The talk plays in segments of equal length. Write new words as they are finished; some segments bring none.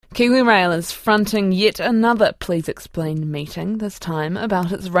KiwiRail is fronting yet another Please Explain meeting, this time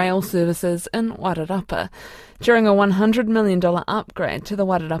about its rail services in Wairarapa. During a $100 million upgrade to the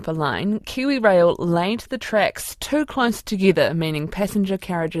Wairarapa line, KiwiRail laid the tracks too close together, meaning passenger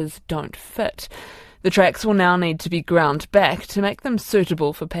carriages don't fit. The tracks will now need to be ground back to make them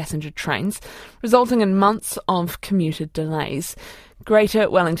suitable for passenger trains, resulting in months of commuter delays. Greater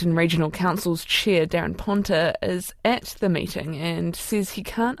Wellington Regional Council's chair, Daran Ponter, is at the meeting and says he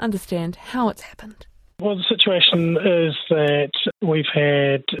can't understand how it's happened. Well, the situation is that we've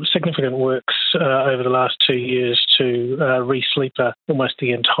had significant works over the last 2 years to re-sleeper almost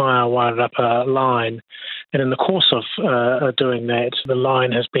the entire Wairarapa line. And in the course of doing that, the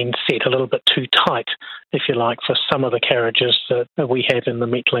line has been set a little bit too tight, if you like, for some of the carriages that we have in the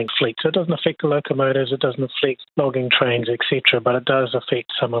Metlink fleet. So it doesn't affect the locomotives, it doesn't affect logging trains, etc., but it does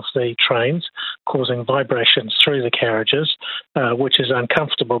affect some of the trains, causing vibrations through the carriages, which is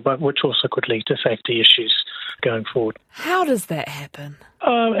uncomfortable, but which also could lead to safety issues going forward. How does that happen?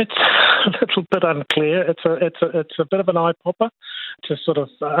 It's a little bit unclear. It's a bit of an eye popper to sort of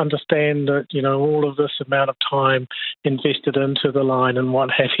understand that, all of this amount of time invested into the line and what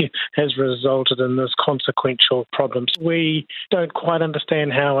have you has resulted in this consequential problems. We don't quite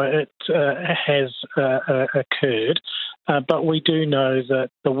understand how it has occurred. But we do know that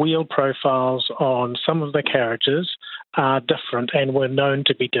the wheel profiles on some of the carriages are different and were known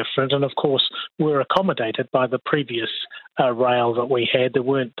to be different. And of course, were accommodated by the previous rail that we had. There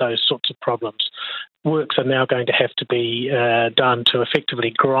weren't those sorts of problems. Works are now going to have to be done to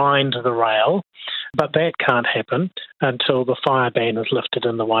effectively grind the rail, but that can't happen until the fire ban is lifted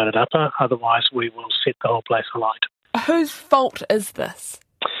in the Wairarapa. Otherwise, we will set the whole place alight. Whose fault is this?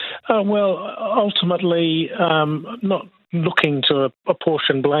 Well, ultimately, not looking to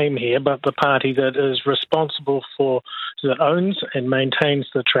apportion blame here, but the party that is responsible that owns and maintains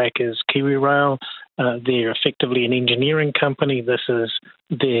the track is KiwiRail. They're effectively an engineering company. This is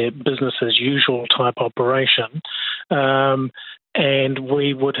their business as usual type operation. And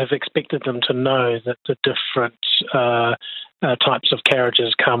we would have expected them to know that the different types of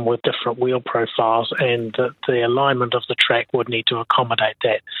carriages come with different wheel profiles and that the alignment of the track would need to accommodate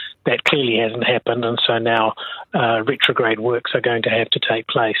that. That clearly hasn't happened, and so now retrograde works are going to have to take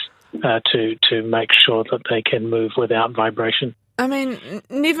place to make sure that they can move without vibration. I mean,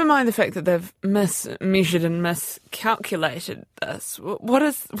 never mind the fact that they've mismeasured and miscalculated this. What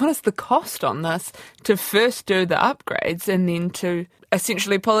is the cost on this to first do the upgrades and then to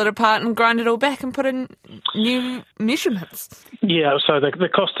essentially pull it apart and grind it all back and put in new measurements? Yeah, so the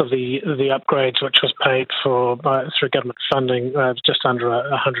cost of the upgrades, which was paid for through government funding, just under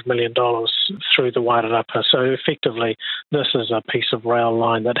 $100 million through the Wairarapa. So effectively, this is a piece of rail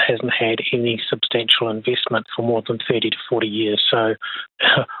line that hasn't had any substantial investment for more than 30 to 40 years. So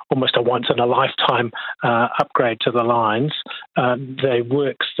almost a once-in-a-lifetime upgrade to the lines. The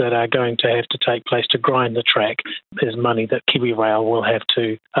works that are going to have to take place to grind the track is money that KiwiRail will have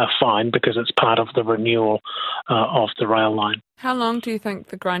to find because it's part of the renewal of the rail line. How long do you think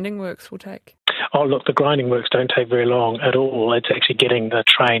the grinding works will take? Oh, look, the grinding works don't take very long at all. It's actually getting the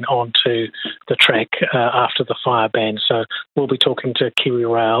train onto the track after the fire ban. So we'll be talking to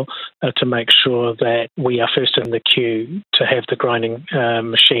KiwiRail to make sure that we are first in the queue to have the grinding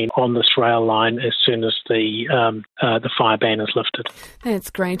machine on this rail line as soon as the fire ban is lifted. That's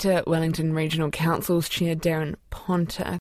Greater Wellington Regional Council's Chair, Daran Ponter.